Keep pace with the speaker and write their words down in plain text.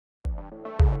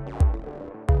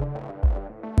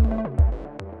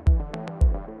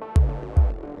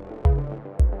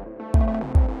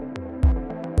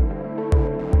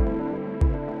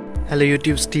Hello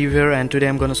YouTube, Steve here, and today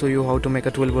I'm gonna show you how to make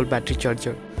a 12 volt battery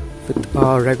charger with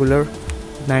a regular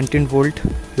 19 volt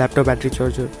laptop battery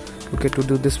charger. Okay, to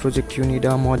do this project you need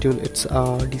a module. It's a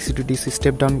DC to DC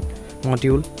step down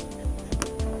module,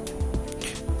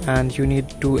 and you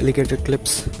need 2 alligator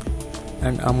clips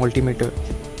and a multimeter.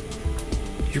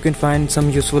 You can find some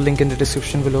useful link in the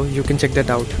description below. You can check that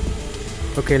out.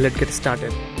 Okay, let's get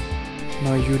started.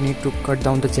 Now you need to cut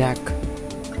down the jack.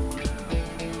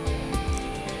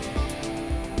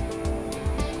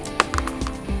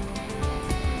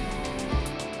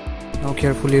 Now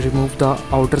carefully remove the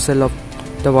outer shell of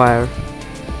the wire.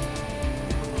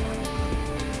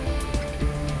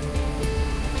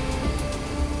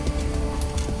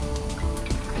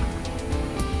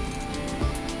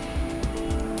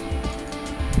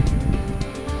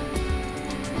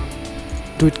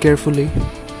 Do it carefully.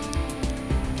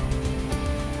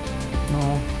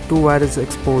 Now 2 wires is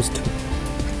exposed.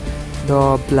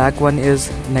 The black one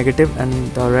is negative and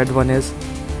the red one is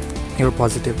your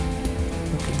positive.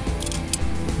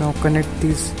 Now connect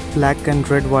these black and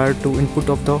red wire to input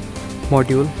of the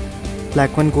module.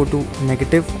 Black one go to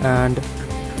negative and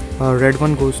red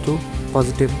one goes to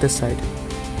positive this side.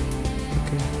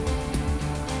 Okay.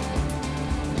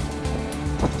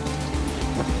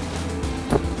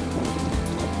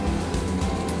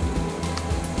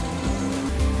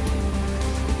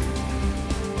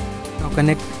 Now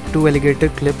connect 2 alligator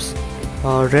clips,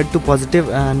 red to positive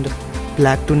and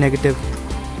black to negative.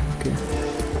 Okay.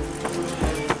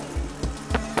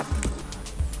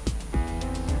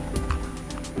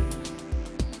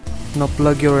 Now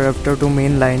plug your adapter to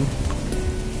main line.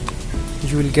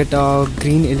 You will get a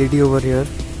green LED over here.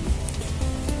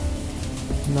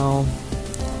 Now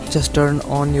just turn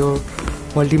on your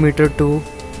multimeter to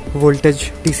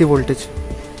voltage, DC voltage.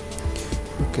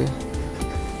 Okay.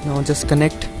 Now just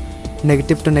connect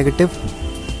negative to negative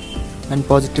and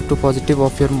positive to positive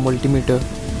of your multimeter.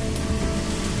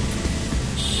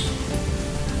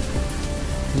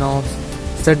 Now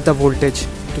set the voltage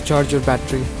to charge your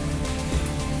battery.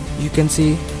 You can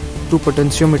see 2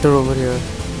 potentiometer over here.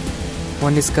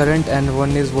 One is current and one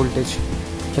is voltage.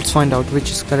 Let's find out which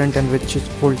is current and which is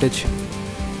voltage.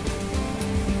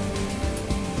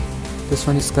 This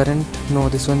one is current. No,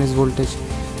 this one is voltage.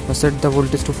 Now set the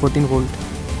voltage to 14 volt.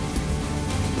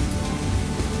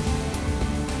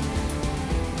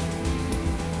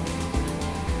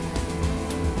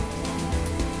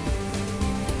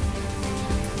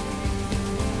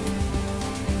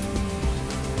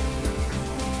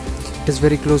 It is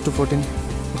very close to 14.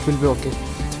 It will be okay.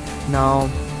 Now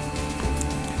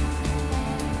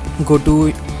go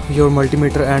to your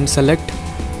multimeter and select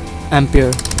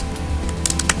ampere.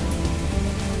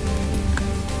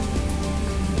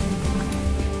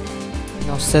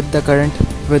 Now set the current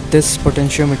with this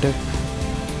potentiometer.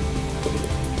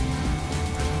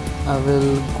 I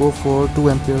will go for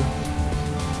 2 ampere.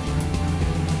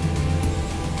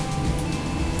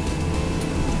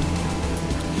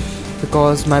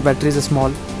 Because my battery is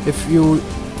small. If you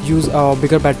use a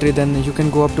bigger battery, then you can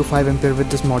go up to 5 ampere with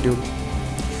this module.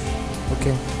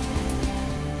 Okay,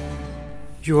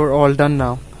 you are all done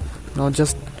now. Now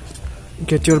just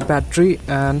get your battery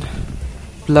and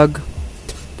plug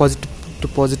positive to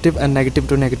positive and negative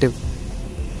to negative.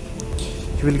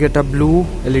 You will get a blue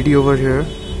LED over here.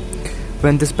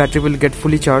 When this battery will get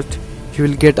fully charged, you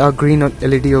will get a green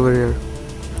LED over here.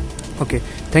 Okay,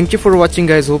 thank you for watching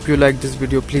guys. Hope you liked this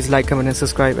video. Please like, comment and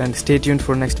subscribe, and stay tuned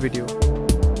for next video.